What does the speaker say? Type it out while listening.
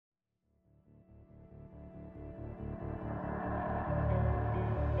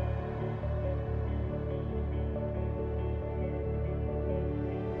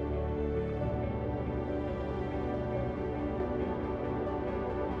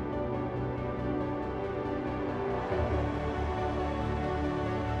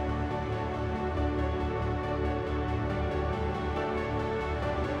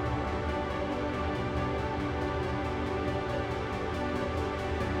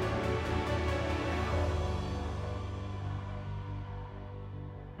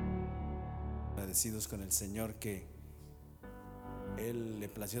agradecidos con el Señor que Él le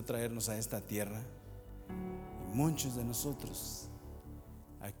plació traernos a esta tierra, y muchos de nosotros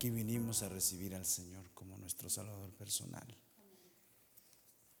aquí vinimos a recibir al Señor como nuestro Salvador personal.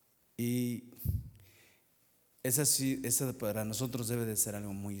 Y esa para nosotros debe de ser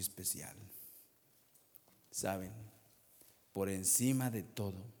algo muy especial. ¿Saben? Por encima de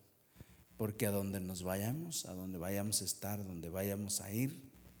todo, porque a donde nos vayamos, a donde vayamos a estar, donde vayamos a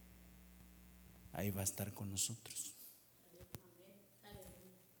ir, ahí va a estar con nosotros.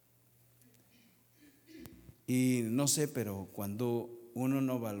 Y no sé, pero cuando uno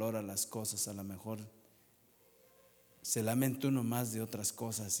no valora las cosas, a lo mejor se lamenta uno más de otras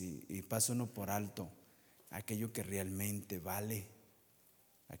cosas y pasa uno por alto aquello que realmente vale,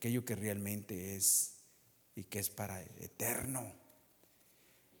 aquello que realmente es y que es para eterno.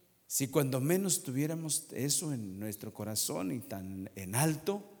 Si cuando menos tuviéramos eso en nuestro corazón y tan en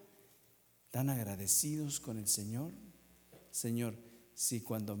alto, tan agradecidos con el Señor, Señor, si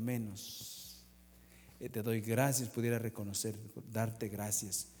cuando menos te doy gracias, pudiera reconocer, darte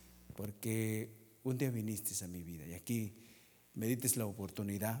gracias, porque un día viniste a mi vida y aquí me diste la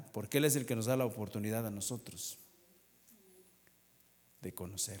oportunidad, porque Él es el que nos da la oportunidad a nosotros de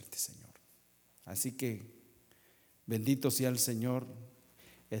conocerte, Señor. Así que bendito sea el Señor,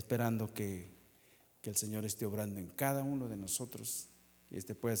 esperando que el Señor esté obrando en cada uno de nosotros y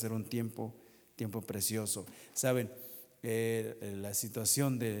este puede ser un tiempo precioso. Saben, la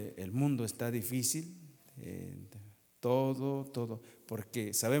situación del mundo está difícil, todo,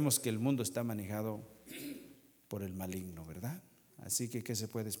 porque sabemos que el mundo está manejado por el maligno, ¿verdad? Así que ¿qué se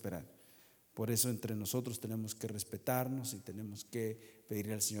puede esperar? Por eso entre nosotros tenemos que respetarnos y tenemos que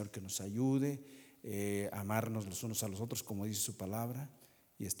pedirle al Señor que nos ayude, amarnos los unos a los otros como dice su palabra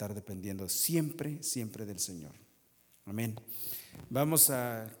y estar dependiendo siempre del Señor. Amén.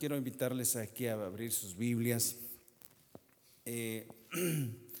 Quiero invitarles aquí a abrir sus Biblias. El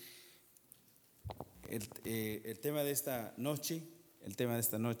tema de esta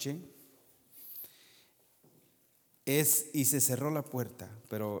noche es y se cerró la puerta,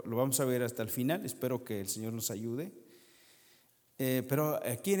 pero lo vamos a ver hasta el final. Espero que el Señor nos ayude. Pero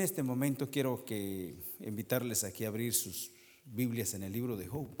aquí en este momento quiero invitarles aquí a abrir sus Biblias en el libro de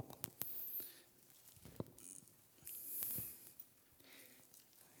Job.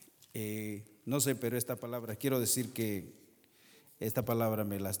 No sé, pero esta palabra, quiero decir que esta palabra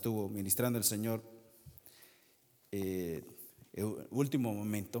me la estuvo ministrando el Señor el último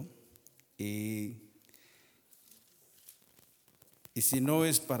momento y si no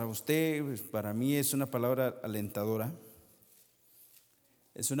es para usted, pues para mí es una palabra alentadora,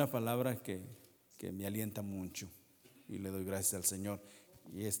 es una palabra que me alienta mucho y le doy gracias al Señor.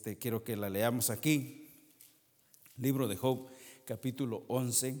 Y quiero que la leamos aquí, libro de Job, capítulo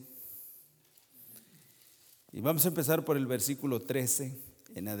 11. Y vamos a empezar por el versículo 13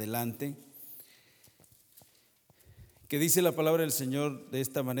 en adelante, que dice la palabra del Señor de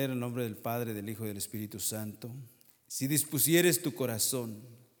esta manera, en nombre del Padre, del Hijo y del Espíritu Santo. Si dispusieres tu corazón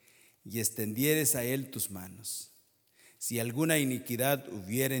y extendieres a Él tus manos, si alguna iniquidad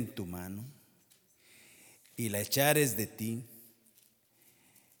hubiera en tu mano y la echares de ti,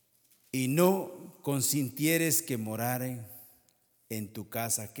 y no consintieres que morare en tu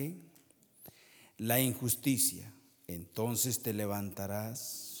casa, ¿qué? La injusticia, entonces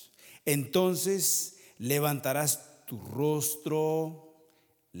levantarás tu rostro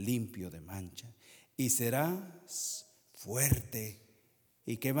limpio de mancha y serás fuerte.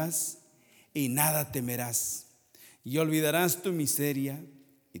 ¿Y qué más? Y nada temerás. Y olvidarás tu miseria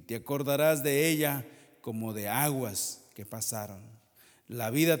y te acordarás de ella como de aguas que pasaron. La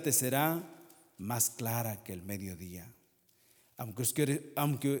vida te será más clara que el mediodía.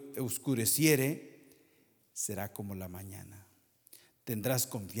 Aunque oscureciere, será como la mañana. Tendrás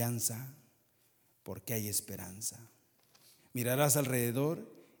confianza porque hay esperanza. Mirarás alrededor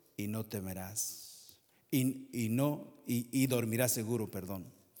y no temerás. Y dormirás seguro,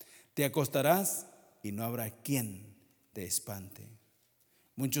 Te acostarás y no habrá quien te espante.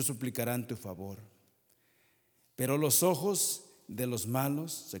 Muchos suplicarán tu favor, pero los ojos de los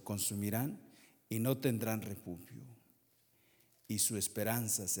malos se consumirán y no tendrán refugio. Y su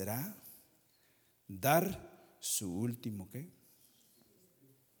esperanza será dar su último ¿qué?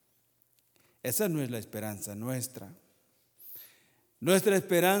 Esa no es la esperanza nuestra. Nuestra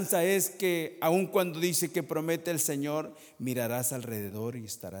esperanza es que aun cuando dice que promete el Señor, mirarás alrededor y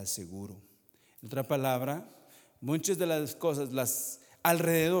estarás seguro. En otra palabra, muchas de las cosas, las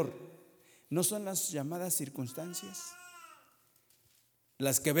alrededor, no son las llamadas circunstancias.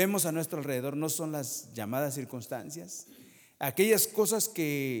 Las que vemos a nuestro alrededor no son las llamadas circunstancias. Aquellas cosas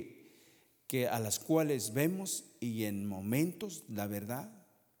que que a las cuales vemos y en momentos, la verdad,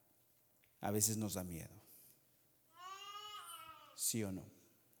 a veces nos da miedo. ¿Sí o no?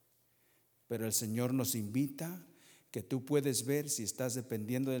 Pero el Señor nos invita que tú puedes ver, si estás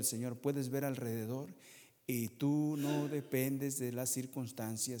dependiendo del Señor, puedes ver alrededor y tú no dependes de las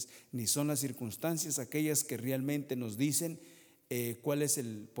circunstancias, ni son las circunstancias aquellas que realmente nos dicen cuál es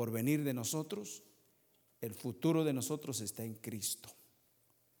el porvenir de nosotros. El futuro de nosotros está en Cristo.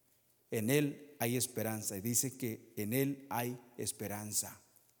 En Él hay esperanza y dice que en Él hay esperanza.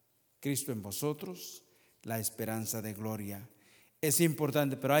 Cristo en vosotros, la esperanza de gloria. Es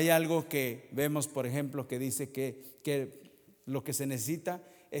importante, pero hay algo que vemos, por ejemplo, que dice que lo que se necesita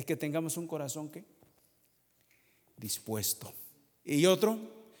es que tengamos un corazón ¿qué? Dispuesto. Y otro,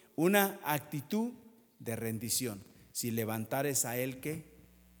 una actitud de rendición. Si levantares a Él ¿qué?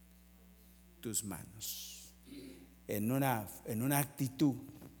 Tus manos. En una actitud,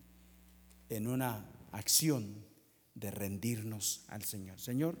 en una acción de rendirnos al Señor.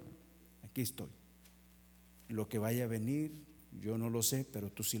 Señor, aquí estoy. Lo que vaya a venir, yo no lo sé,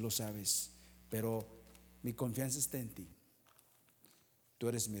 pero tú sí lo sabes. Pero mi confianza está en ti. Tú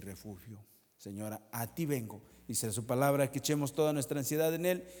eres mi refugio. Señora, a ti vengo. Dice su palabra que echemos toda nuestra ansiedad en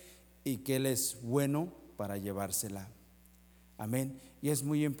Él y que Él es bueno para llevársela. Amén. Y es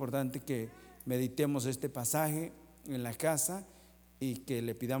muy importante que meditemos este pasaje en la casa y que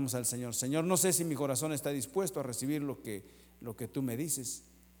le pidamos al Señor: Señor, no sé si mi corazón está dispuesto a recibir lo que tú me dices,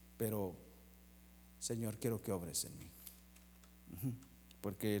 pero Señor, quiero que obres en mí.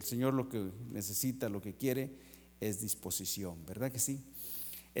 Porque el Señor lo que necesita, lo que quiere es disposición, ¿verdad que sí?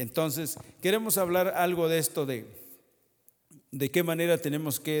 Entonces, queremos hablar algo de esto, de qué manera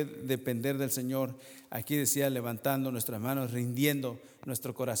tenemos que depender del Señor. Aquí decía, levantando nuestras manos, rindiendo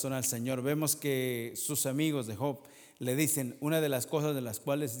nuestro corazón al Señor. Vemos que sus amigos de Job le dicen, una de las cosas de las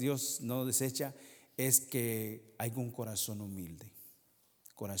cuales Dios no desecha es que haya un corazón humilde,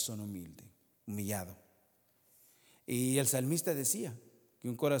 humillado. Y el salmista decía que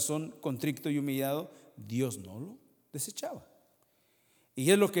un corazón contrito y humillado Dios no lo desechaba. Y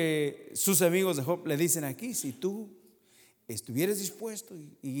es lo que sus amigos de Job le dicen aquí: si tú estuvieras dispuesto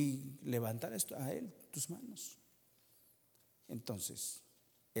y levantaras a Él tus manos, entonces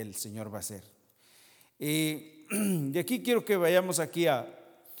el Señor va a hacer. Y aquí quiero que vayamos aquí al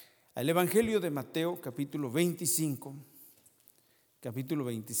Evangelio de Mateo, capítulo 25.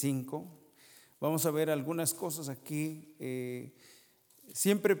 Vamos a ver algunas cosas aquí,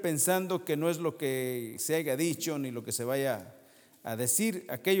 siempre pensando que no es lo que se haya dicho ni lo que se vaya a decir,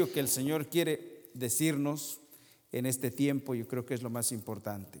 aquello que el Señor quiere decirnos en este tiempo. Yo creo que es lo más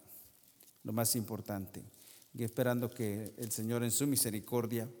importante, y esperando que el Señor en su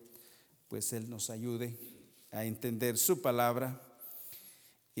misericordia pues Él nos ayude a entender su palabra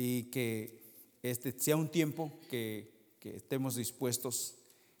y que este sea un tiempo que estemos dispuestos,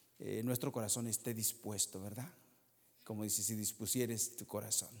 nuestro corazón esté dispuesto, ¿verdad? Como dice, si dispusieres tu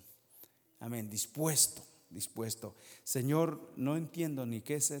corazón. Amén, dispuesto. Señor, no entiendo ni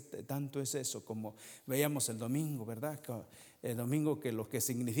qué tanto es eso, como veíamos el domingo, ¿verdad? El domingo, que lo que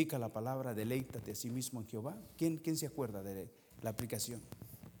significa la palabra deleítate a sí mismo en Jehová. ¿Quién se acuerda de la aplicación?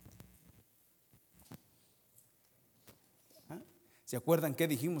 ¿Ah? ¿Se acuerdan qué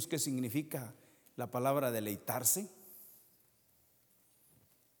dijimos? ¿Qué significa la palabra deleitarse?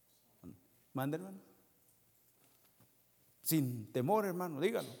 Mande, hermano. Sin temor, hermano,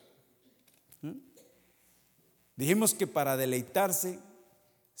 dígalo. Dijimos que para deleitarse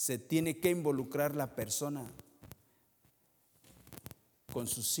se tiene que involucrar la persona con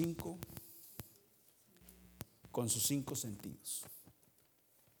sus cinco sentidos.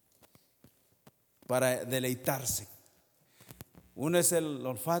 Para deleitarse, uno es el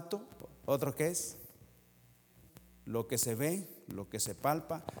olfato, otro que es lo que se ve, lo que se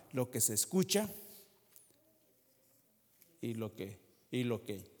palpa, lo que se escucha y lo que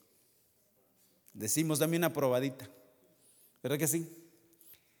decimos, dame una probadita, ¿verdad que sí?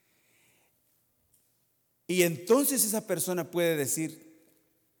 Y entonces esa persona puede decir,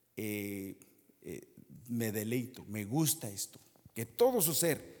 me deleito, me gusta esto, que todo su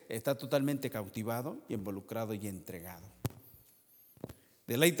ser está totalmente cautivado y involucrado y entregado.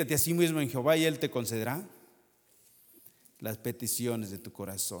 Deleítate a sí mismo en Jehová y Él te concederá las peticiones de tu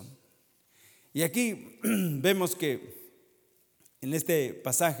corazón. Y aquí vemos que en este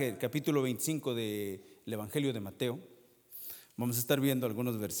pasaje, el capítulo 25 del Evangelio de Mateo, vamos a estar viendo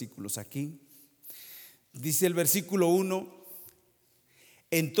algunos versículos aquí. Dice el versículo 1: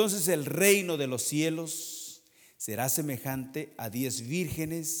 entonces el reino de los cielos será semejante a 10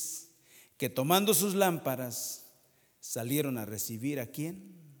 vírgenes que, tomando sus lámparas, salieron a recibir ¿a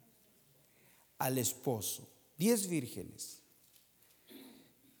quién? al esposo. 10 vírgenes.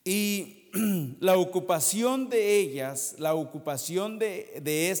 Y la ocupación de ellas, la ocupación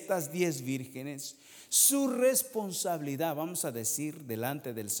de estas 10 vírgenes, su responsabilidad, vamos a decir,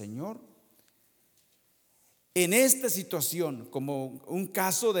 delante del Señor, en esta situación, como un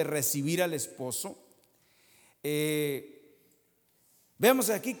caso de recibir al esposo, vemos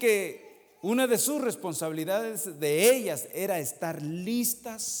aquí que una de sus responsabilidades de ellas era estar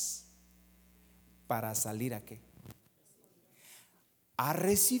listas para salir ¿a qué? A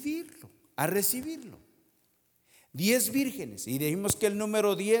recibirlo, a recibirlo. 10 vírgenes, y dijimos que el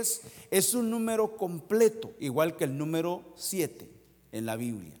número 10 es un número completo, igual que el número 7 en la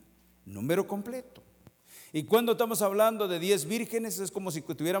Biblia, número completo. Y cuando estamos hablando de 10 vírgenes es como si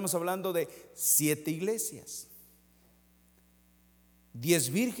estuviéramos hablando de 7 iglesias.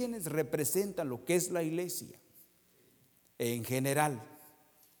 10 vírgenes representan lo que es la iglesia en general,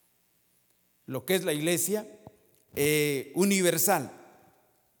 lo que es la iglesia universal.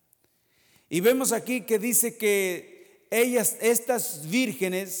 Y vemos aquí que dice que estas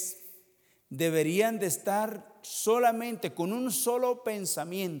vírgenes deberían de estar solamente con un solo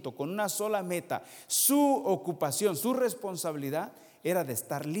pensamiento, con una sola meta. Su ocupación, su responsabilidad era de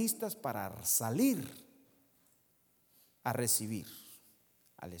estar listas para salir a recibir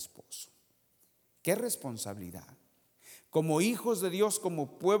al esposo. ¿Qué responsabilidad? Como hijos de Dios,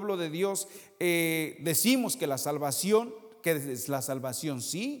 como pueblo de Dios, decimos que la salvación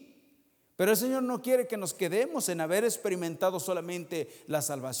sí, pero el Señor no quiere que nos quedemos en haber experimentado solamente la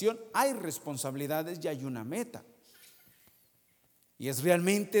salvación. Hay responsabilidades y hay una meta. Y es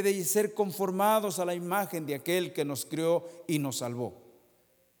realmente de ser conformados a la imagen de aquel que nos creó y nos salvó,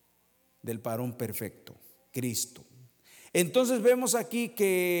 del varón perfecto, Cristo. Entonces vemos aquí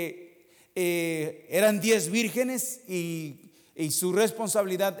que eran 10 vírgenes y su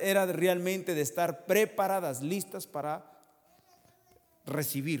responsabilidad era realmente de estar preparadas, listas para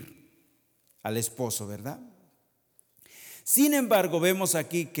recibir al esposo, ¿verdad? Sin embargo, vemos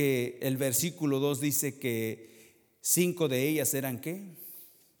aquí que el versículo 2 dice que 5 de ellas eran ¿qué?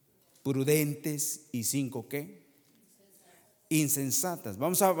 Prudentes, y 5 ¿qué? Insensatas.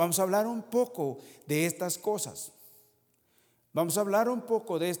 Vamos a hablar un poco de estas cosas. Vamos a hablar un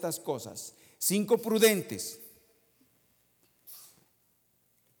poco de estas cosas. 5 prudentes.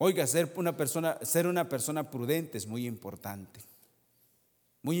 Oiga, ser una persona prudente es muy importante.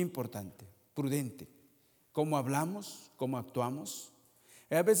 Muy importante, prudente. ¿Cómo hablamos? ¿Cómo actuamos?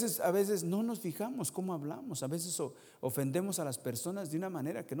 A veces no nos fijamos cómo hablamos. A veces ofendemos a las personas de una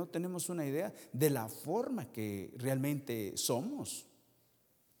manera que no tenemos una idea de la forma que realmente somos.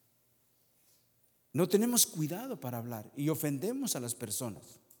 No tenemos cuidado para hablar y ofendemos a las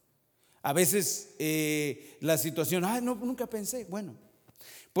personas. A veces la situación, no, nunca pensé. Bueno,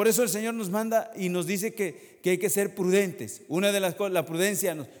 por eso el Señor nos manda y nos dice que hay que ser prudentes. Una de las cosas, la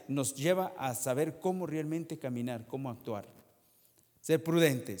prudencia nos lleva a saber cómo realmente caminar, cómo actuar. Ser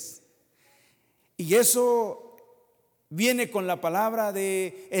prudentes. Y eso viene con la palabra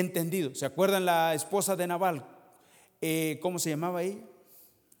de entendido. ¿Se acuerdan la esposa de Nabal? ¿Cómo se llamaba ella?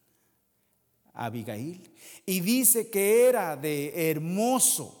 Abigail. Y dice que era de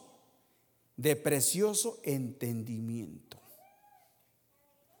hermoso, de precioso entendimiento.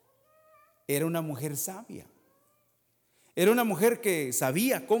 Era una mujer sabia. Era una mujer que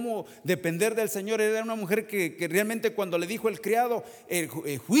sabía cómo depender del Señor. Era una mujer que realmente, cuando le dijo el criado,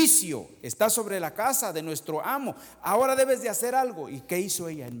 el juicio está sobre la casa de nuestro amo, ahora debes de hacer algo. ¿Y qué hizo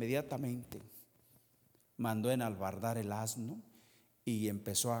ella? Inmediatamente mandó enalbardar el asno y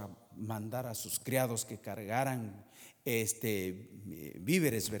empezó a mandar a sus criados que cargaran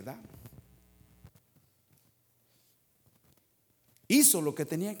víveres, ¿verdad? Hizo lo que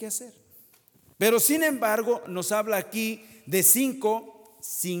tenía que hacer. Pero sin embargo nos habla aquí de 5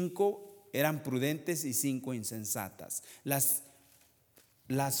 eran prudentes y 5 insensatas.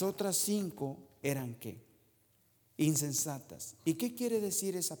 Las otras 5 eran ¿qué? Insensatas. ¿Y qué quiere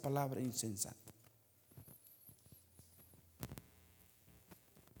decir esa palabra insensata?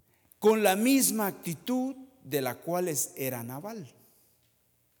 Con la misma actitud de la cual era Nabal.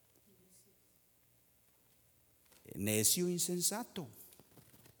 Necio, insensato.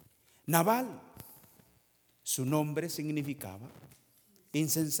 Nabal, su nombre significaba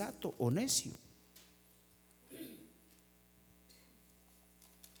insensato o necio.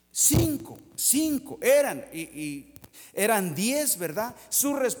 5 eran, y eran 10, ¿verdad?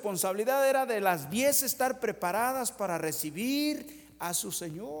 Su responsabilidad era de las 10 estar preparadas para recibir a su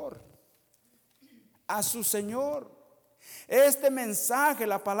Señor. A su Señor. Este mensaje,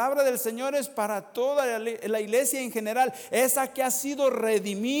 la palabra del Señor, es para toda la iglesia en general, esa que ha sido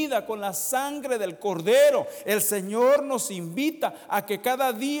redimida con la sangre del Cordero. El Señor nos invita a que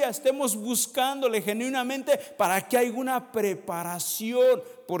cada día estemos buscándole genuinamente para que haya una preparación,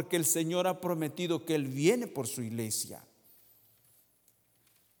 porque el Señor ha prometido que Él viene por su iglesia.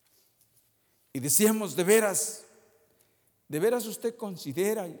 Y decíamos, de veras usted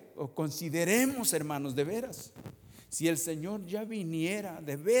considera, o consideremos, hermanos, de veras, si el Señor ya viniera,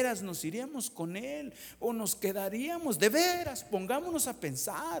 de veras nos iríamos con Él o nos quedaríamos. De veras, pongámonos a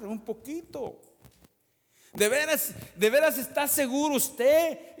pensar un poquito. De veras está seguro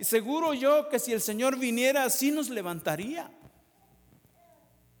usted y seguro yo que si el Señor viniera, así nos levantaría.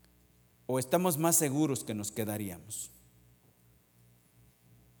 ¿O estamos más seguros que nos quedaríamos?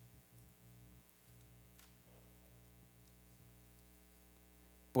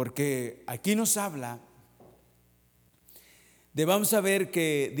 Porque aquí nos habla vamos a ver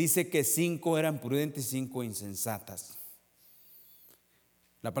que dice que 5 eran prudentes y 5 insensatas.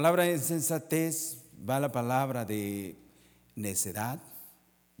 La palabra insensatez va a la palabra de necedad,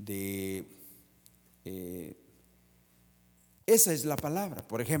 esa es la palabra.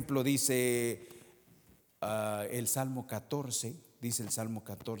 Por ejemplo, dice el Salmo 14,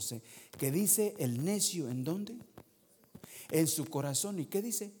 que dice el necio, ¿en dónde? En su corazón. ¿Y qué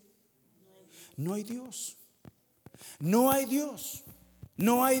dice? No hay Dios. No hay Dios,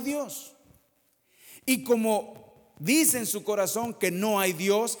 no hay Dios. Y como dice en su corazón que no hay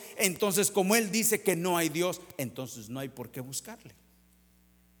Dios, entonces como él dice que no hay Dios, entonces no hay por qué buscarle.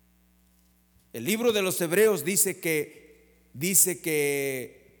 El libro de los Hebreos dice que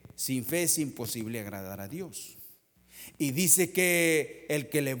sin fe es imposible agradar a Dios. Y dice que el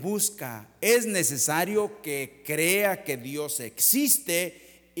que le busca es necesario que crea que Dios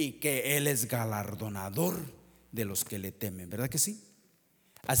existe y que Él es galardonador de los que le temen, ¿verdad que sí?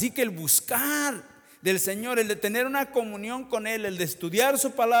 Así que el buscar del Señor, el de tener una comunión con Él, el de estudiar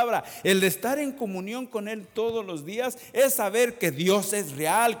su palabra, el de estar en comunión con Él todos los días, es saber que Dios es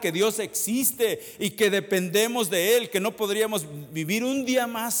real, que Dios existe y que dependemos de Él, que no podríamos vivir un día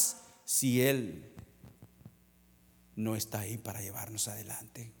más si Él no está ahí para llevarnos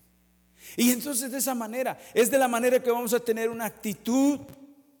adelante. Y entonces de esa manera, es de la manera que vamos a tener una actitud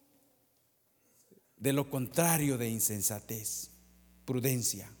de lo contrario de insensatez,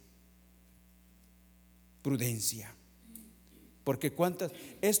 prudencia. Porque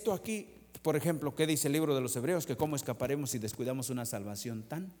esto aquí, por ejemplo, ¿qué dice el libro de los Hebreos? Que cómo escaparemos si descuidamos una salvación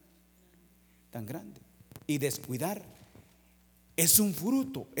tan grande. Y descuidar es un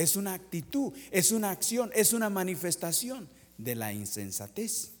fruto, es una actitud, es una acción, es una manifestación de la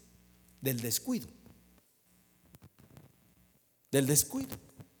insensatez, del descuido.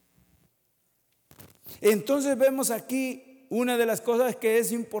 Entonces vemos aquí una de las cosas que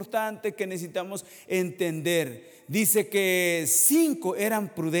es importante que necesitamos entender. Dice que 5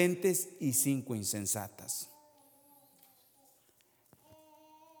 eran prudentes y 5 insensatas.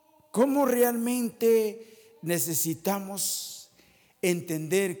 ¿Cómo realmente necesitamos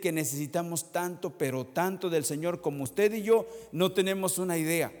entender que necesitamos tanto, pero tanto del Señor? Como usted y yo no tenemos una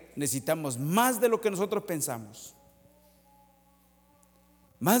idea. Necesitamos más de lo que nosotros pensamos.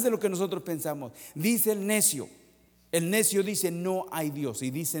 Más de lo que nosotros pensamos. Dice el necio dice no hay Dios. ¿Y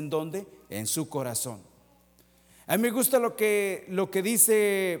dice en dónde? En su corazón. A mí me gusta lo que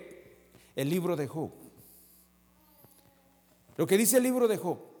dice el libro de Job. Lo que dice el libro de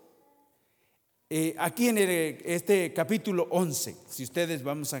Job. Aquí en este capítulo 11, si ustedes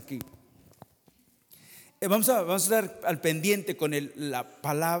vamos aquí. Vamos a estar al pendiente con la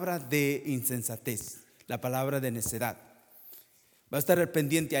palabra de insensatez, la palabra de necedad. Va a estar al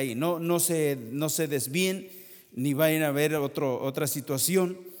pendiente ahí, no se desvíen ni vayan a ver otra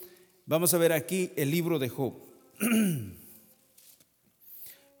situación. Vamos a ver aquí el libro de Job.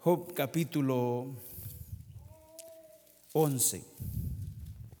 Job capítulo 11.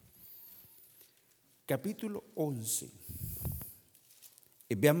 Capítulo 11.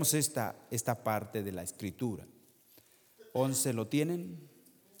 Y veamos esta parte de la escritura. 11, ¿lo tienen?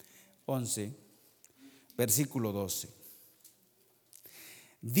 11, versículo 12.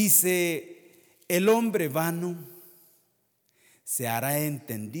 Dice, el hombre vano se hará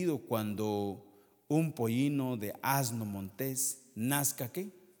entendido cuando un pollino de asno montés nazca.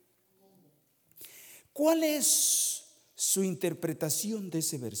 ¿Qué? ¿Cuál es su interpretación de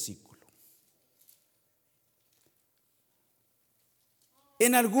ese versículo?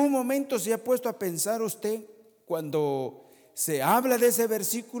 ¿En algún momento se ha puesto a pensar usted cuando se habla de ese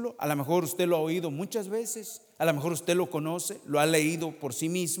versículo? A lo mejor usted lo ha oído muchas veces, a lo mejor usted lo conoce, lo ha leído por sí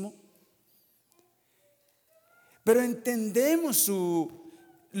mismo. pero entendemos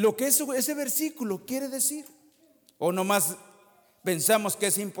lo que ese versículo quiere decir. O nomás pensamos que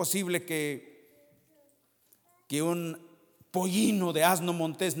es imposible que un pollino de asno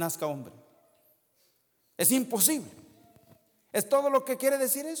montés nazca hombre. Es imposible. ¿Es todo lo que quiere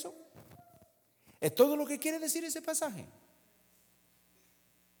decir eso? ¿Es todo lo que quiere decir ese pasaje?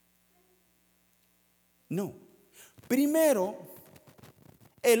 No. Primero,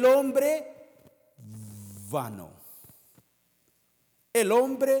 el hombre vano. El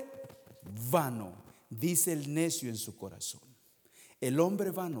hombre vano, dice el necio en su corazón. El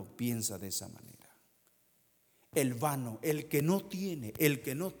hombre vano piensa de esa manera. El vano, el que no tiene, el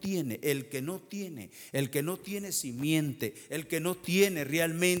que no tiene, el que no tiene, el que no tiene simiente, el que no tiene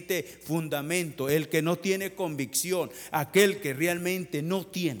realmente fundamento, el que no tiene convicción, aquel que realmente no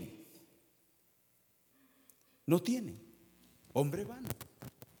tiene. No tiene. Hombre vano.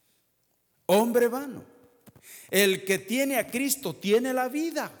 Hombre vano. El que tiene a Cristo tiene la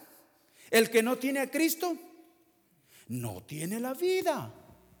vida. El que no tiene a Cristo no tiene la vida.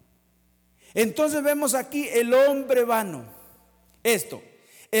 Entonces vemos aquí el hombre vano.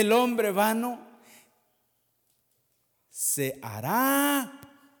 El hombre vano se hará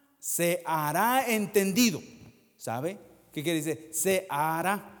entendido. ¿Sabe? ¿Qué quiere decir? Se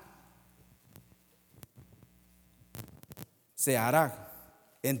hará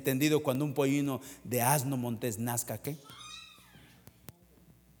entendido cuando un pollino de asno montés nazca. ¿Qué?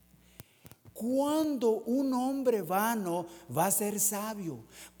 Cuando un hombre vano va a ser sabio,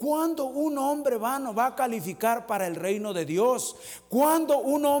 cuando un hombre vano va a calificar para el reino de Dios, cuando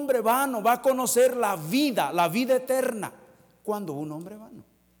un hombre vano va a conocer la vida eterna, cuando un hombre vano.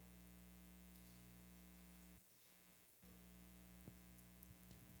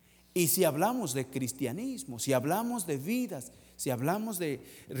 Y si hablamos de cristianismo, si hablamos de vidas, si hablamos de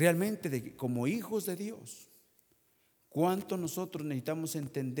realmente como hijos de Dios, ¿cuánto nosotros necesitamos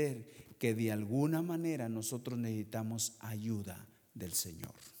entender que de alguna manera nosotros necesitamos ayuda del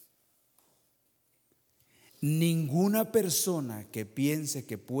Señor? Ninguna persona que piense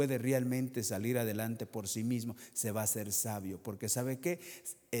que puede realmente salir adelante por sí mismo se va a hacer sabio, porque ¿sabe qué?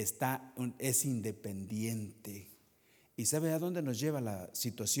 Es independiente. ¿Y sabe a dónde nos lleva la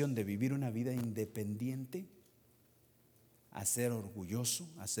situación de vivir una vida independiente? A ser orgulloso,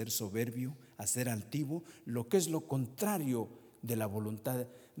 a ser soberbio, a ser altivo, lo que es lo contrario de la voluntad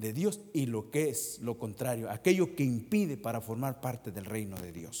de Dios y lo que es lo contrario, aquello que impide para formar parte del reino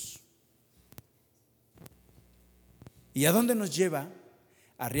de Dios. ¿Y a dónde nos lleva?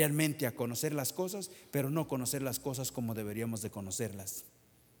 A realmente a conocer las cosas, pero no conocer las cosas como deberíamos de conocerlas.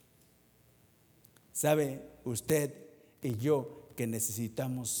 ¿Sabe usted y yo que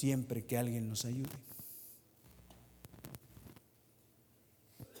necesitamos siempre que alguien nos ayude?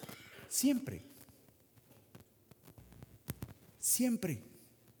 Siempre. Siempre.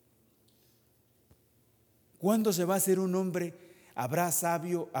 ¿Cuándo se va a hacer un hombre?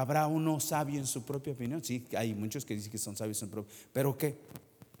 ¿Habrá uno sabio en su propia opinión? Sí, hay muchos que dicen que son sabios en su propia. ¿Pero qué?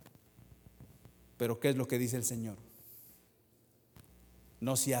 ¿Pero qué es lo que dice el Señor?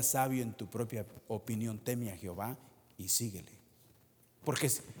 No seas sabio en tu propia opinión, teme a Jehová y síguele.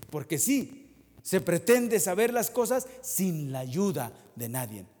 Porque sí, se pretende saber las cosas sin la ayuda de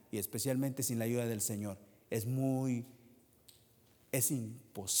nadie, y especialmente sin la ayuda del Señor. Es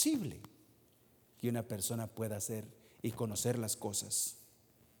imposible que una persona pueda hacer y conocer las cosas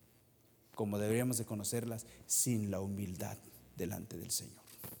como deberíamos de conocerlas sin la humildad delante del Señor.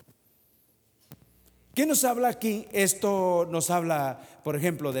 ¿Qué nos habla aquí? Esto nos habla, por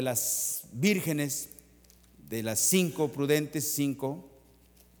ejemplo, de las vírgenes, de las 5 prudentes, 5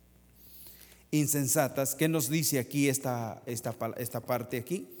 insensatas. ¿Qué nos dice aquí esta parte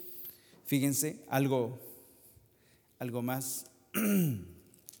aquí? Fíjense, algo más.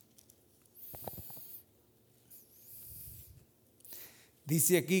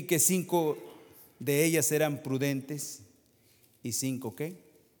 Dice aquí que 5 de ellas eran prudentes y 5 ¿qué?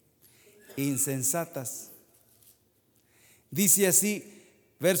 Insensatas. Dice así,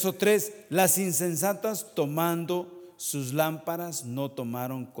 verso 3: las insensatas tomando sus lámparas no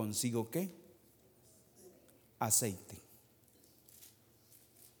tomaron consigo ¿qué? Aceite.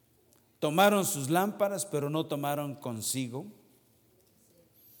 Tomaron sus lámparas, pero no tomaron consigo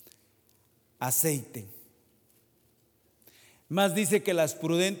aceite. Más dice que las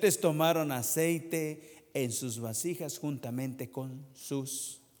prudentes tomaron aceite en sus vasijas juntamente con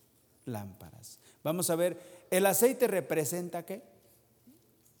sus lámparas. Vamos a ver, el aceite representa ¿qué?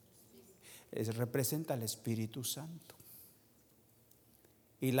 Representa al Espíritu Santo.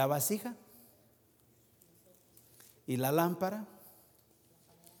 ¿Y la vasija? ¿Y la lámpara?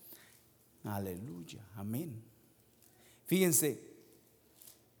 Aleluya, amén. Fíjense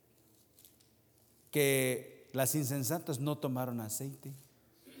que las insensatas no tomaron aceite,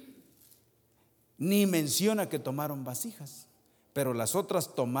 ni menciona que tomaron vasijas, pero las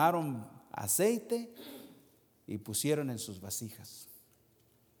otras tomaron aceite y pusieron en sus vasijas,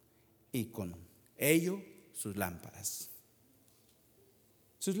 y con ello sus lámparas.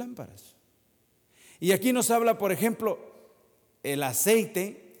 Sus lámparas. Y aquí nos habla, por ejemplo, el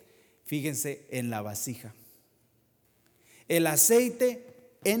aceite, fíjense, en la vasija. El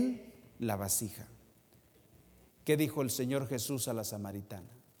aceite en la vasija. ¿Qué dijo el Señor Jesús a la samaritana?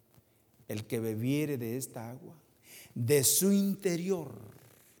 El que bebiere de esta agua, de su interior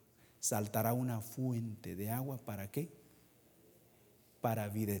saltará una fuente de agua. ¿Para qué? Para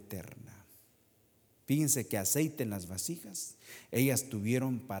vida eterna. Fíjense que aceite en las vasijas, ellas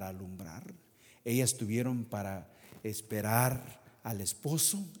tuvieron para alumbrar, ellas tuvieron para esperar al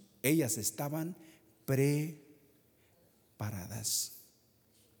esposo, ellas estaban preparadas.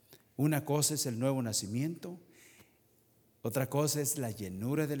 Una cosa es el nuevo nacimiento, otra cosa es la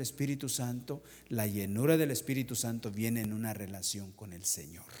llenura del Espíritu Santo. La llenura del Espíritu Santo viene en una relación con el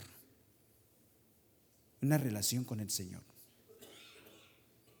Señor. Una relación con el Señor.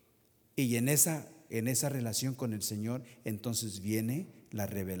 Y en esa relación con el Señor, entonces viene la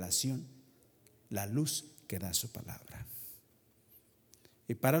revelación, la luz que da su palabra.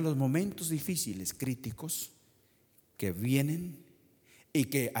 Y para los momentos difíciles, críticos, que vienen, y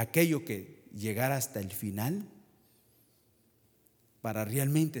que aquello que llegara hasta el final, para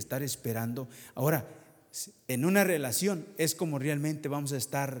realmente estar esperando. Ahora, en una relación es como realmente vamos a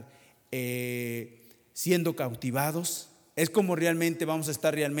estar siendo cautivados. Es como realmente vamos a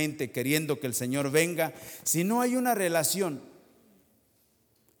estar realmente queriendo que el Señor venga. Si no hay una relación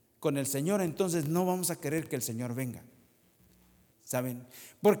con el Señor, entonces no vamos a querer que el Señor venga. ¿Saben?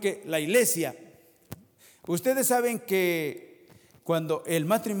 Porque la iglesia, ustedes saben que cuando el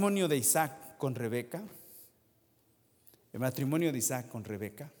matrimonio de Isaac con Rebeca,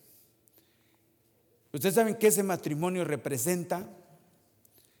 ustedes saben que ese matrimonio representa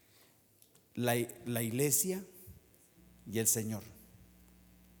la iglesia y el Señor.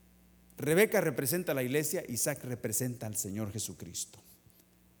 Rebeca representa a la iglesia, Isaac representa al Señor Jesucristo.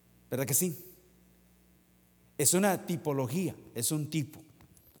 ¿Verdad que sí? Es una tipología, es un tipo.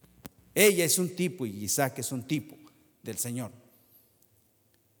 Ella es un tipo y Isaac es un tipo del Señor.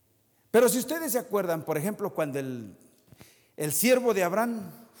 Pero si ustedes se acuerdan, por ejemplo, cuando el siervo de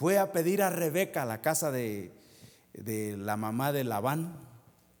Abraham fue a pedir a Rebeca a la casa de la mamá de Labán,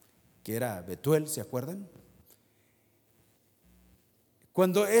 que era Betuel, ¿se acuerdan?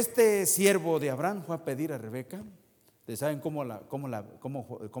 Cuando este siervo de Abraham fue a pedir a Rebeca, ¿saben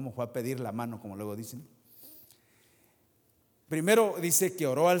cómo fue a pedir la mano, como luego dicen? Primero dice que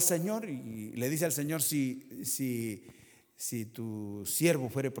oró al Señor y le dice al Señor: si tu siervo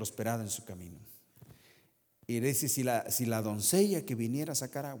fuere prosperado en su camino. Y le dice: si la doncella que viniera a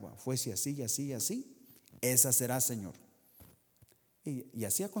sacar agua fuese así y así y así, esa será, Señor. Y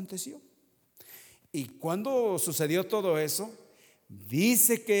así aconteció. Y cuando sucedió todo eso,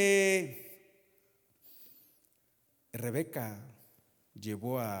 dice que Rebeca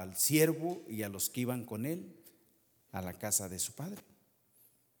llevó al siervo y a los que iban con él a la casa de su padre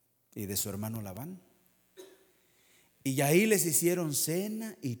y de su hermano Labán. Y ahí les hicieron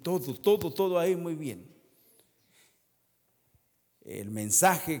cena y todo ahí muy bien. El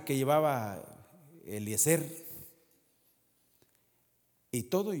mensaje que llevaba Eliezer y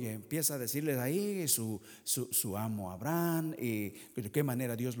todo, y empieza a decirles ahí su amo Abraham, y de qué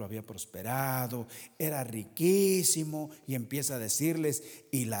manera Dios lo había prosperado, era riquísimo, y empieza a decirles: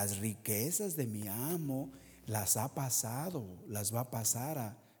 y las riquezas de mi amo las ha pasado, las va a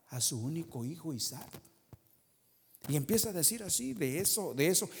pasar a su único hijo Isaac. Y empieza a decir así, de eso,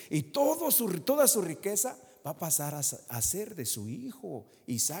 y toda su riqueza va a pasar a ser de su hijo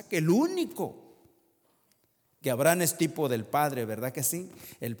Isaac, el único. Que Abraham es tipo del padre, ¿verdad que sí?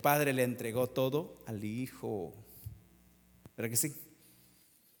 El padre le entregó todo al hijo, ¿verdad que sí?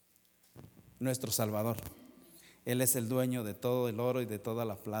 Nuestro Salvador. Él es el dueño de todo el oro y de toda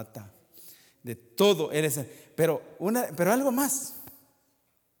la plata, de todo. Pero algo más.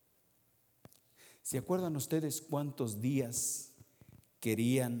 ¿Se acuerdan ustedes cuántos días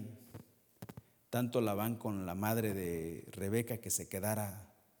querían tanto Labán con la madre de Rebeca que se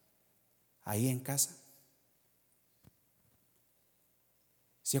quedara ahí en casa?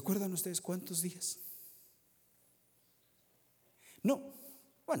 ¿Se acuerdan ustedes cuántos días? No.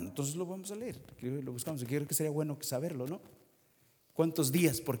 Bueno, entonces lo vamos a leer, lo buscamos. Creo que sería bueno saberlo, ¿no? ¿Cuántos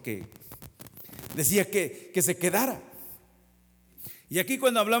días? Porque decía que se quedara. Y aquí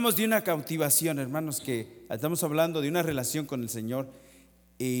cuando hablamos de una cautivación, hermanos, que estamos hablando de una relación con el Señor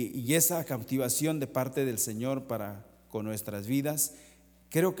y esa cautivación de parte del Señor para con nuestras vidas,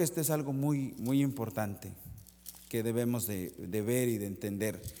 creo que esto es algo muy, muy importante que debemos de ver y de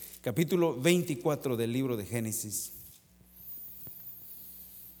entender. Capítulo 24 del libro de Génesis.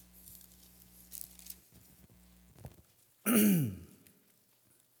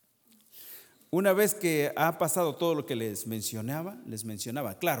 Una vez que ha pasado todo lo que les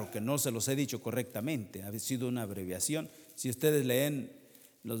mencionaba, claro que no se los he dicho correctamente, ha sido una abreviación. Si ustedes leen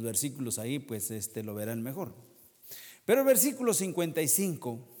los versículos ahí, pues lo verán mejor. Pero el versículo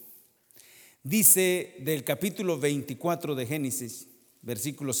 55 dice del capítulo 24 de Génesis,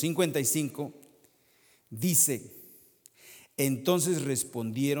 versículo 55, dice: entonces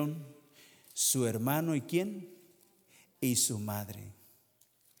respondieron su hermano y quién, y su madre: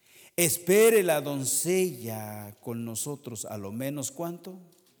 espere la doncella con nosotros a lo menos ¿cuánto?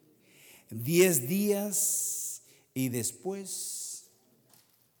 10 días y después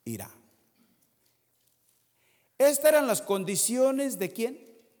irá. Estas eran las condiciones de quién.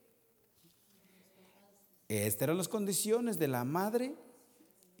 Estas eran las condiciones de la madre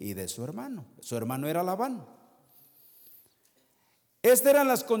y de su hermano. Su hermano era Labán. Estas eran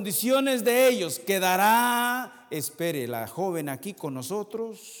las condiciones de ellos. Quedará, espere, la joven aquí con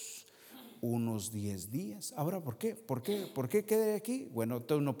nosotros unos 10 días. Ahora, ¿por qué? ¿Por qué quede aquí? Bueno,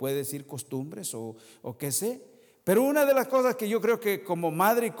 tú no puedes decir costumbres o qué sé. Pero una de las cosas que yo creo que como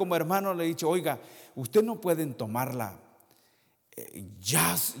madre y como hermano le he dicho: oiga, usted no pueden tomarla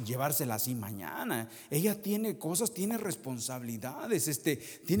ya, llevársela así mañana. Ella tiene cosas, tiene responsabilidades,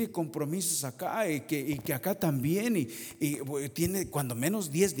 tiene compromisos acá y que acá también y tiene cuando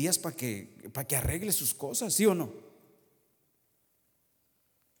menos 10 días para que arregle sus cosas, ¿sí o no?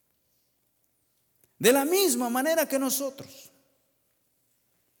 De la misma manera que nosotros.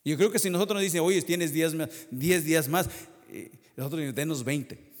 Yo creo que si nosotros nos dicen: oye, tienes 10 días más, nosotros denos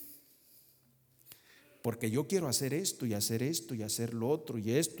 20. Porque yo quiero hacer esto y hacer esto y hacer lo otro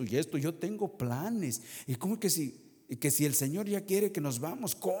y esto y esto. Yo tengo planes. ¿Y cómo que si el Señor ya quiere que nos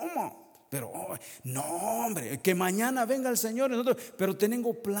vamos? ¿Cómo? Pero no, hombre, que mañana venga el Señor. Pero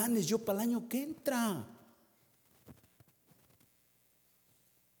tengo planes yo para el año que entra.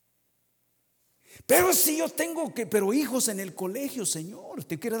 Pero si yo tengo pero hijos en el colegio, Señor,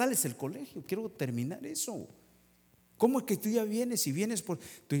 usted quiere darles el colegio, quiero terminar eso. ¿Cómo es que tú ya vienes y vienes por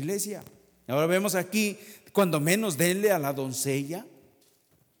tu iglesia? Ahora vemos aquí, cuando menos denle a la doncella,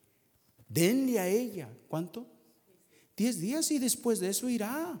 denle a ella, ¿cuánto? 10 días y después de eso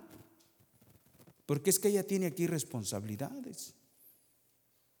irá. Porque es que ella tiene aquí responsabilidades.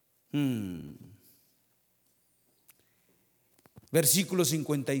 Versículo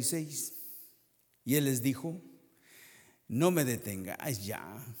 56. Y él les dijo: no me detengáis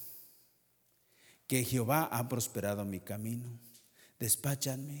ya, que Jehová ha prosperado mi camino.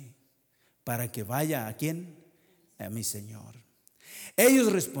 Despáchame para que vaya ¿a quién? A mi señor.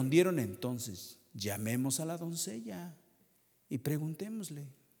 Ellos respondieron entonces: llamemos a la doncella y preguntémosle.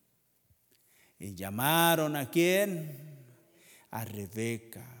 Y llamaron ¿a quién? A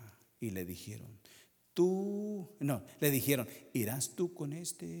Rebeca. Y le dijeron: ¿irás tú con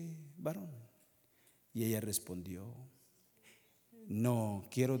este varón? Y ella respondió: no,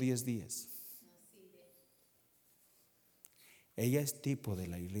 quiero 10 días. Ella es tipo de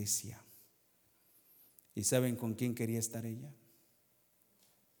la iglesia. ¿Y saben con quién quería estar ella?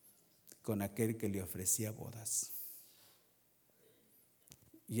 Con aquel que le ofrecía bodas.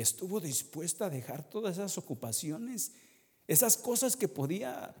 Y estuvo dispuesta a dejar todas esas ocupaciones, esas cosas que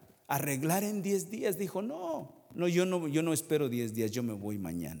podía arreglar en 10 días. Dijo: no, yo no espero 10 días, yo me voy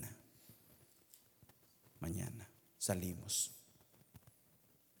mañana. Mañana salimos.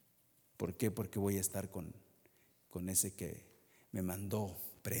 ¿Por qué? Porque voy a estar con ese que me mandó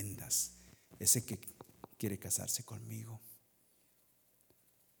prendas, ese que quiere casarse conmigo.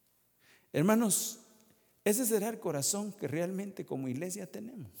 Hermanos, ese será el corazón que realmente como iglesia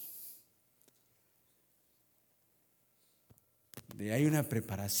tenemos. Hay una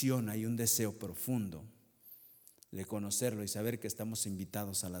preparación, hay un deseo profundo de conocerlo y saber que estamos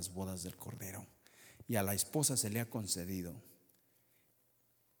invitados a las bodas del Cordero. Y a la esposa se le ha concedido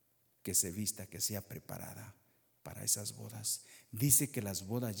que se vista, que sea preparada para esas bodas. Dice que las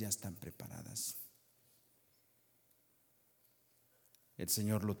bodas ya están preparadas. El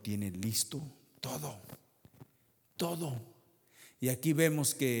Señor lo tiene listo, todo. Y aquí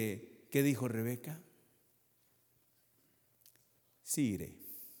vemos que, ¿qué dijo Rebeca? Sí iré.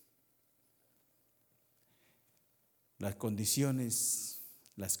 Las condiciones,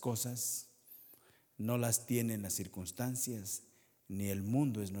 las cosas, no las tienen las circunstancias ni el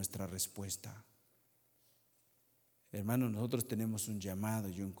mundo es nuestra respuesta. Hermanos, nosotros tenemos un llamado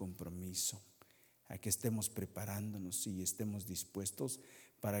y un compromiso a que estemos preparándonos y estemos dispuestos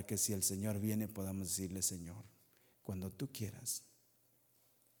para que si el Señor viene podamos decirle: Señor, cuando tú quieras,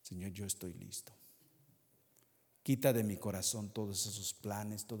 Señor, yo estoy listo. Quita de mi corazón todos esos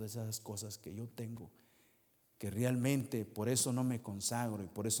planes, todas esas cosas que yo tengo, que realmente por eso no me consagro y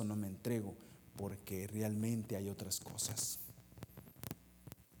por eso no me entrego, porque realmente hay otras cosas.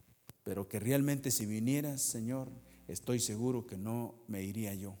 Pero que realmente si vinieras, Señor, estoy seguro que no me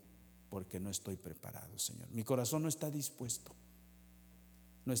iría yo, porque no estoy preparado, Señor. Mi corazón no está dispuesto.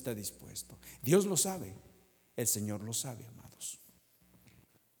 No está dispuesto. Dios lo sabe. El Señor lo sabe, amados.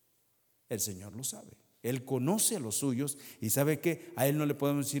 El Señor lo sabe. Él conoce a los suyos y sabe que a Él no le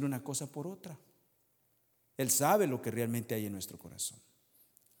podemos decir una cosa por otra. Él sabe lo que realmente hay en nuestro corazón.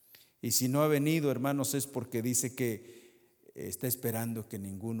 Y si no ha venido, hermanos, es porque dice que está esperando que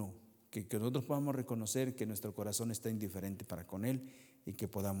ninguno, que nosotros podamos reconocer que nuestro corazón está indiferente para con Él y que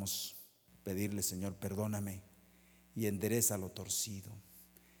podamos pedirle: Señor, perdóname y endereza lo torcido.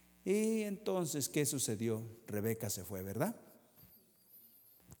 Y entonces, ¿qué sucedió? Rebeca se fue, ¿verdad?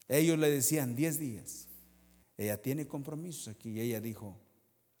 Ellos le decían 10 días. Ella tiene compromisos aquí y ella dijo: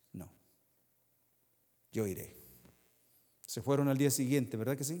 no, yo iré. Se fueron al día siguiente,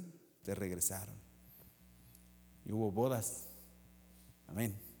 ¿verdad que sí? Se regresaron y hubo bodas.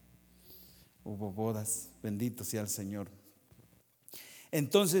 Amén. Hubo bodas, bendito sea el Señor.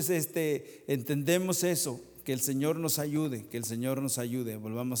 Entonces entendemos eso, que el Señor nos ayude, que el Señor nos ayude.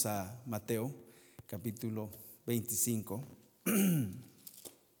 Volvamos a Mateo capítulo 25.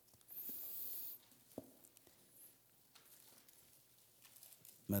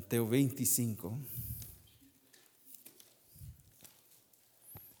 Mateo 25.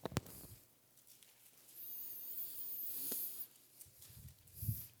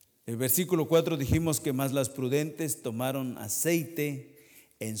 El versículo 4 dijimos que más las prudentes tomaron aceite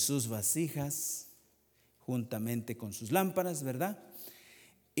en sus vasijas juntamente con sus lámparas, ¿verdad?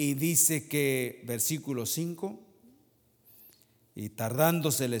 Y dice que versículo 5, y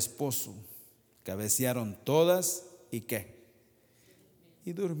tardándose el esposo, cabecearon todas y ¿qué?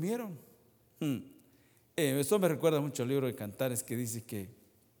 Y durmieron. Esto me recuerda mucho al libro de Cantares, que dice que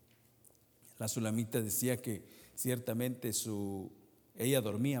la Sulamita decía que ciertamente ella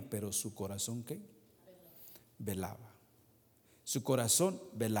dormía, pero su corazón ¿qué? Velaba. Su corazón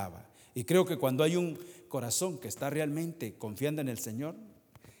velaba. Y creo que cuando hay un corazón que está realmente confiando en el Señor,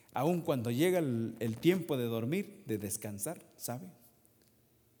 aun cuando llega el tiempo de dormir, de descansar, ¿sabe?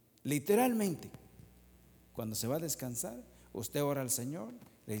 Literalmente, cuando se va a descansar, usted ora al Señor,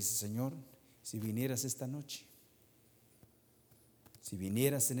 le dice: Señor, si vinieras esta noche, si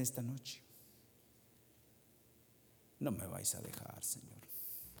vinieras en esta noche, no me vais a dejar, Señor.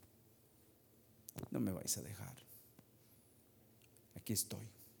 No me vais a dejar. Aquí estoy.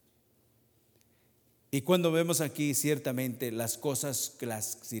 Y cuando vemos aquí ciertamente las cosas,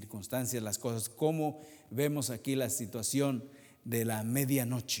 las circunstancias, las cosas, como vemos aquí la situación de la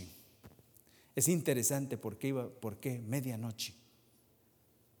medianoche. Es interesante ¿por qué medianoche?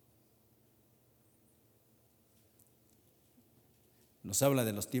 Nos habla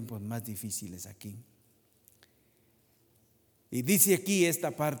de los tiempos más difíciles aquí. Y dice aquí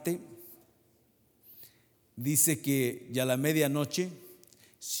esta parte, dice que ya a la medianoche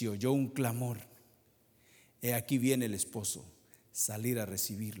se oyó un clamor. He aquí viene el esposo, salir a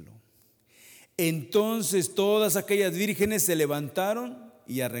recibirlo. Entonces todas aquellas vírgenes se levantaron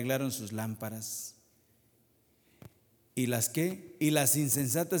y arreglaron sus lámparas. ¿Y las qué? Y las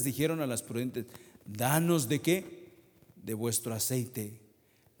insensatas dijeron a las prudentes: danos ¿de qué? De vuestro aceite,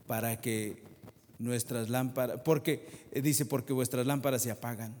 para que nuestras lámparas, porque vuestras lámparas se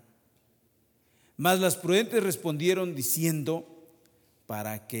apagan. Mas las prudentes respondieron diciendo: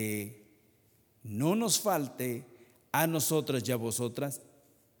 para que no nos falte a nosotras y a vosotras,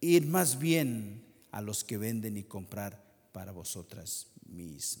 ir más bien a los que venden y comprar para vosotras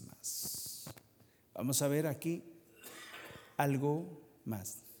mismas. Vamos a ver aquí algo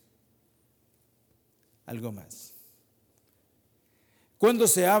más. Algo más. Cuando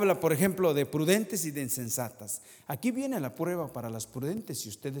se habla, por ejemplo, de prudentes y de insensatas, aquí viene la prueba para las prudentes, si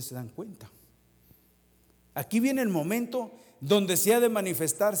ustedes se dan cuenta. Aquí viene el momento donde se ha de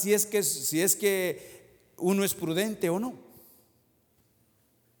manifestar si es que uno es prudente o no.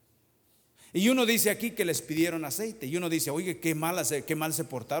 Y uno dice aquí que les pidieron aceite, y uno dice: oye, qué mal se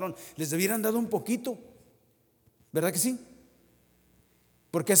portaron, les debieran dado un poquito, ¿verdad que sí?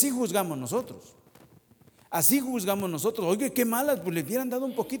 Porque así juzgamos nosotros. Así juzgamos nosotros. Oye, qué malas, pues les hubieran dado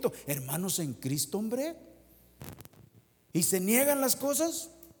un poquito. Hermanos en Cristo, hombre. y se niegan las cosas.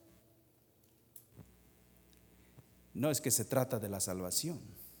 No, es que se trata de la salvación,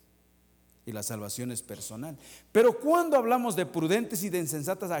 y la salvación es personal. Pero cuando hablamos de prudentes y de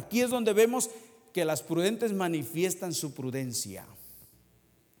insensatas, aquí es donde vemos que las prudentes manifiestan su prudencia,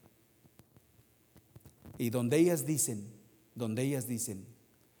 y donde ellas dicen,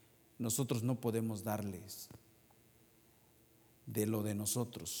 nosotros no podemos darles de lo de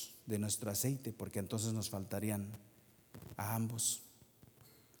nosotros, de nuestro aceite, porque entonces nos faltarían a ambos.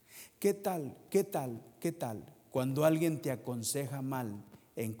 ¿Qué tal cuando alguien te aconseja mal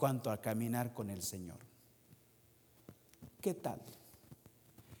en cuanto a caminar con el Señor? ¿Qué tal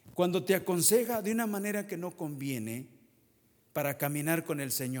cuando te aconseja de una manera que no conviene para caminar con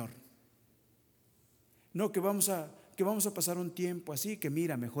el Señor? No, que vamos a pasar un tiempo así, que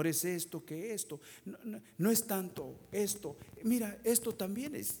mira, mejor es esto que esto. No es tanto esto. Mira, esto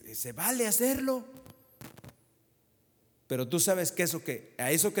también se vale hacerlo. Pero tú sabes que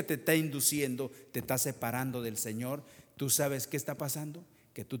a eso que te está induciendo, te está separando del Señor. Tú sabes qué está pasando,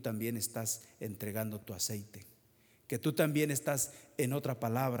 que tú también estás entregando tu aceite, que tú también estás, en otra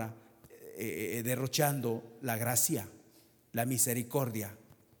palabra, derrochando la gracia, la misericordia,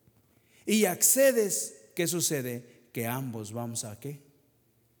 y accedes. ¿Qué sucede? Que ambos vamos a ¿qué?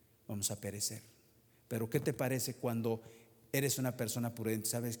 Vamos a perecer. Pero ¿qué te parece cuando eres una persona prudente?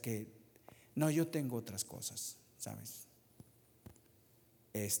 Sabes que no, yo tengo otras cosas, ¿sabes?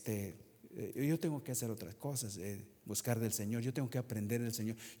 Yo tengo que hacer otras cosas, buscar del Señor, yo tengo que aprender del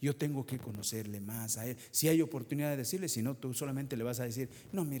Señor, yo tengo que conocerle más a Él. Si hay oportunidad de decirle, si no, tú solamente le vas a decir,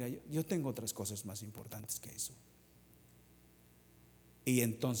 no, mira, yo tengo otras cosas más importantes que eso. Y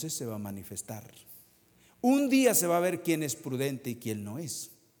entonces se va a manifestar. Un día se va a ver quién es prudente y quién no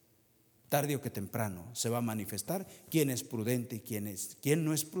es. Tarde o que temprano se va a manifestar quién es prudente y quién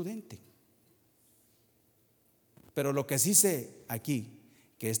no es prudente. Pero lo que sí sé aquí,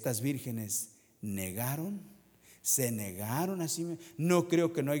 que estas vírgenes se negaron a sí mismas. No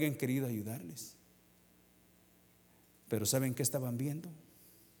creo que no hayan querido ayudarles. Pero ¿saben qué estaban viendo?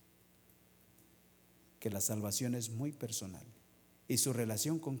 Que la salvación es muy personal, y su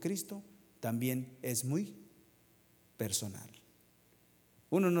relación con Cristo también es muy personal.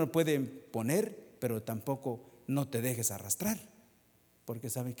 Uno no puede poner, pero tampoco no te dejes arrastrar, porque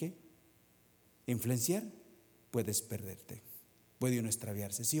 ¿sabe qué? Influenciar, puedes perderte, puede uno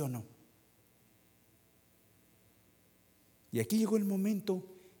extraviarse, ¿sí o no? Y aquí llegó el momento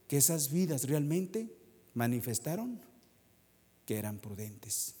que esas vidas realmente manifestaron que eran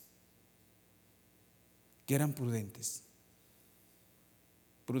prudentes,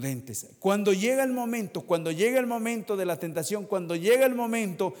 prudentes. Cuando llega el momento de la tentación, cuando llega el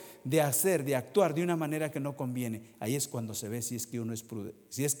momento de actuar de una manera que no conviene, ahí es cuando se ve si es que uno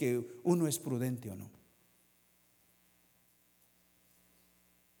es prudente o no.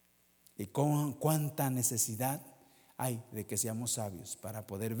 Y cuánta necesidad hay de que seamos sabios para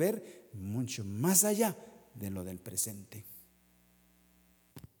poder ver mucho más allá de lo del presente.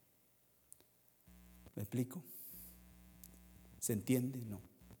 ¿Me explico? ¿Se entiende? No.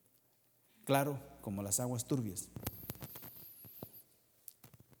 Claro, como las aguas turbias.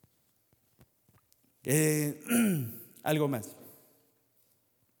 Algo más.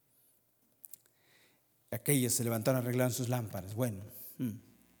 Aquellos se levantaron, arreglaron sus lámparas. Bueno,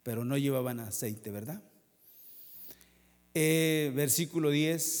 pero no llevaban aceite, ¿verdad? Versículo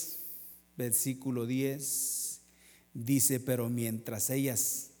 10 dice: pero mientras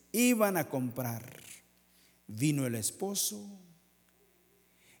ellas iban a comprar, vino el esposo,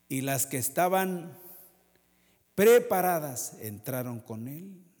 y las que estaban preparadas entraron con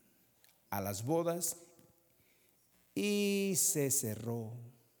él a las bodas, y se cerró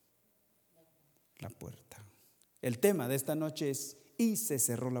la puerta. El tema de esta noche es: y se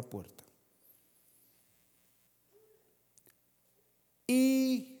cerró la puerta.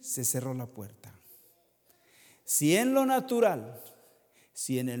 Y se cerró la puerta. Si en lo natural,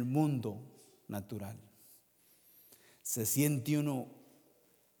 si en el mundo natural se siente uno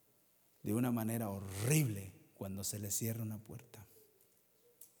de una manera horrible cuando se le cierra una puerta,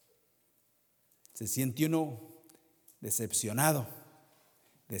 se siente uno decepcionado,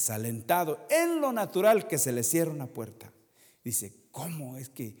 desalentado en lo natural, que se le cierra una puerta. Dice: ¿cómo es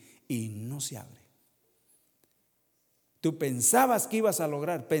que? Y no se abre. Tú pensabas que ibas a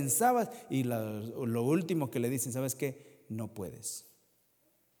lograr, y lo último que le dicen, ¿sabes qué? No puedes.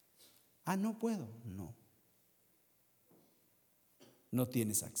 Ah, no puedo. No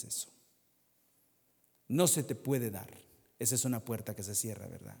tienes acceso. No se te puede dar. Esa es una puerta que se cierra,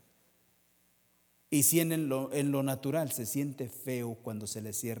 ¿verdad? Y si en lo natural se siente feo cuando se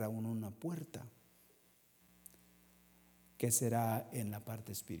le cierra a uno una puerta, ¿qué será en la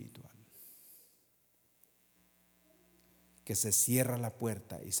parte espiritual? Que se cierra la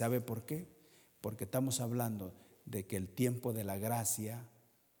puerta. ¿Y sabe por qué? Porque estamos hablando de que el tiempo de la gracia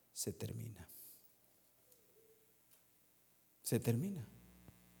se termina. Se termina.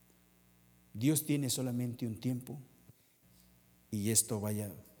 Dios tiene solamente un tiempo y esto vaya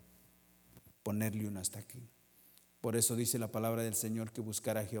a ponerle un hasta aquí. Por eso dice la palabra del Señor que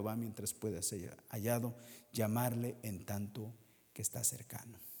buscar a Jehová mientras pueda ser hallado, llamarle en tanto que está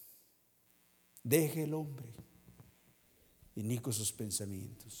cercano. Deje el hombre inicuos sus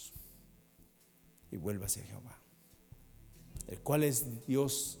pensamientos y vuelva hacia Jehová, el cual es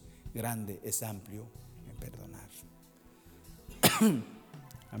Dios grande, es amplio en perdonar.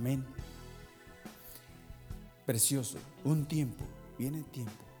 Amén. Precioso, un tiempo, viene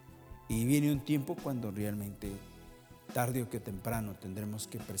tiempo, y viene un tiempo cuando realmente, tarde o que temprano, tendremos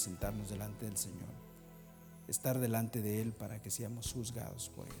que presentarnos delante del Señor, estar delante de Él para que seamos juzgados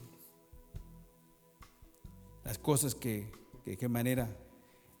por Él. Las cosas que qué manera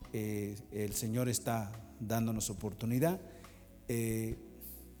el Señor está dándonos oportunidad.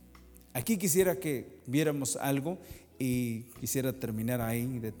 Aquí quisiera que viéramos algo y quisiera terminar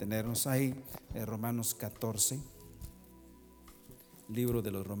ahí, detenernos ahí, Romanos 14, libro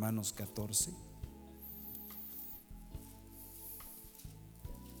de los Romanos 14.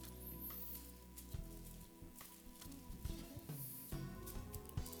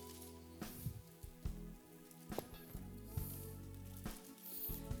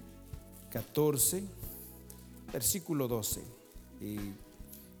 Versículo 12, y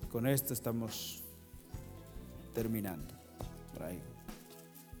con esto estamos terminando por ahí.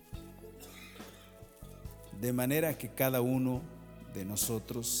 De manera que cada uno de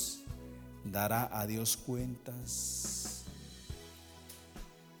nosotros dará a Dios cuentas.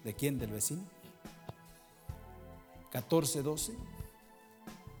 ¿De quién? ¿Del vecino? 14:12.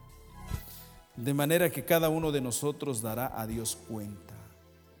 De manera que cada uno de nosotros dará a Dios cuenta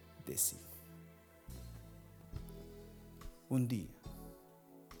de sí. Un día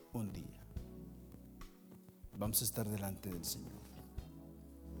vamos a estar delante del Señor.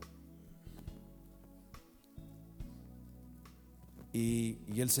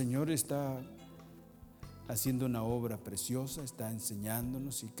 Y el Señor está haciendo una obra preciosa, está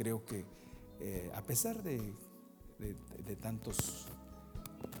enseñándonos, y creo que a pesar de tantos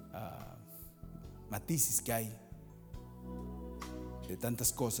matices que hay, de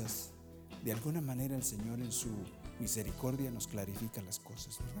tantas cosas, de alguna manera el Señor en su misericordia nos clarifica las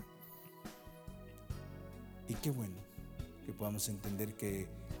cosas, ¿verdad? Y qué bueno que podamos entender que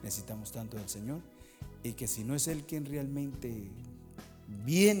necesitamos tanto del Señor, y que si no es Él quien realmente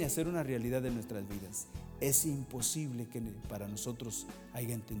viene a ser una realidad de nuestras vidas, es imposible que para nosotros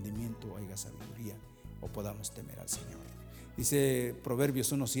haya entendimiento, haya sabiduría, o podamos temer al Señor. Dice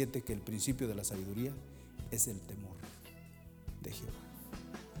Proverbios 1:7 que el principio de la sabiduría es el temor de Jehová.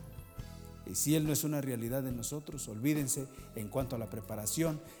 Y si Él no es una realidad en nosotros, olvídense en cuanto a la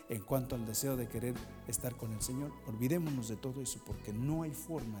preparación, en cuanto al deseo de querer estar con el Señor, olvidémonos de todo eso, porque no hay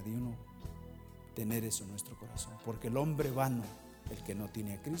forma de uno tener eso en nuestro corazón. Porque el hombre vano, el que no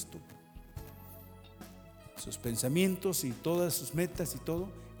tiene a Cristo, sus pensamientos y todas sus metas y todo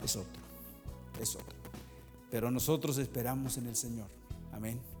es otro. Pero nosotros esperamos en el Señor.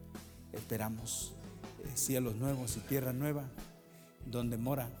 Amén. Esperamos cielos nuevos y tierra nueva, donde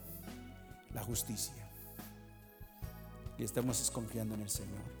mora la justicia. Y estamos confiando en el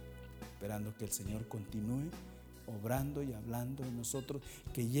Señor, esperando que el Señor continúe obrando y hablando en nosotros,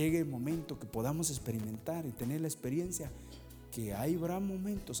 que llegue el momento que podamos experimentar y tener la experiencia, que habrá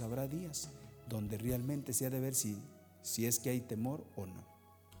momentos, habrá días donde realmente se ha de ver si es que hay temor o no.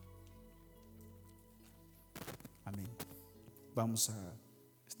 Amén. Vamos a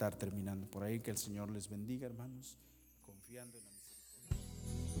estar terminando por ahí. Que el Señor les bendiga, hermanos, confiando en la misericordia.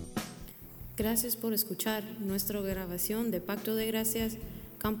 Gracias por escuchar nuestra grabación de Pacto de Gracias,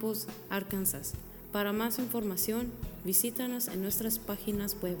 Campos, Arkansas. Para más información, visítanos en nuestras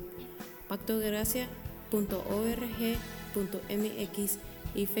páginas web pactodegracia.org.mx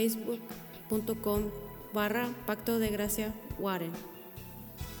y facebook.com/Pacto de Gracia Warren.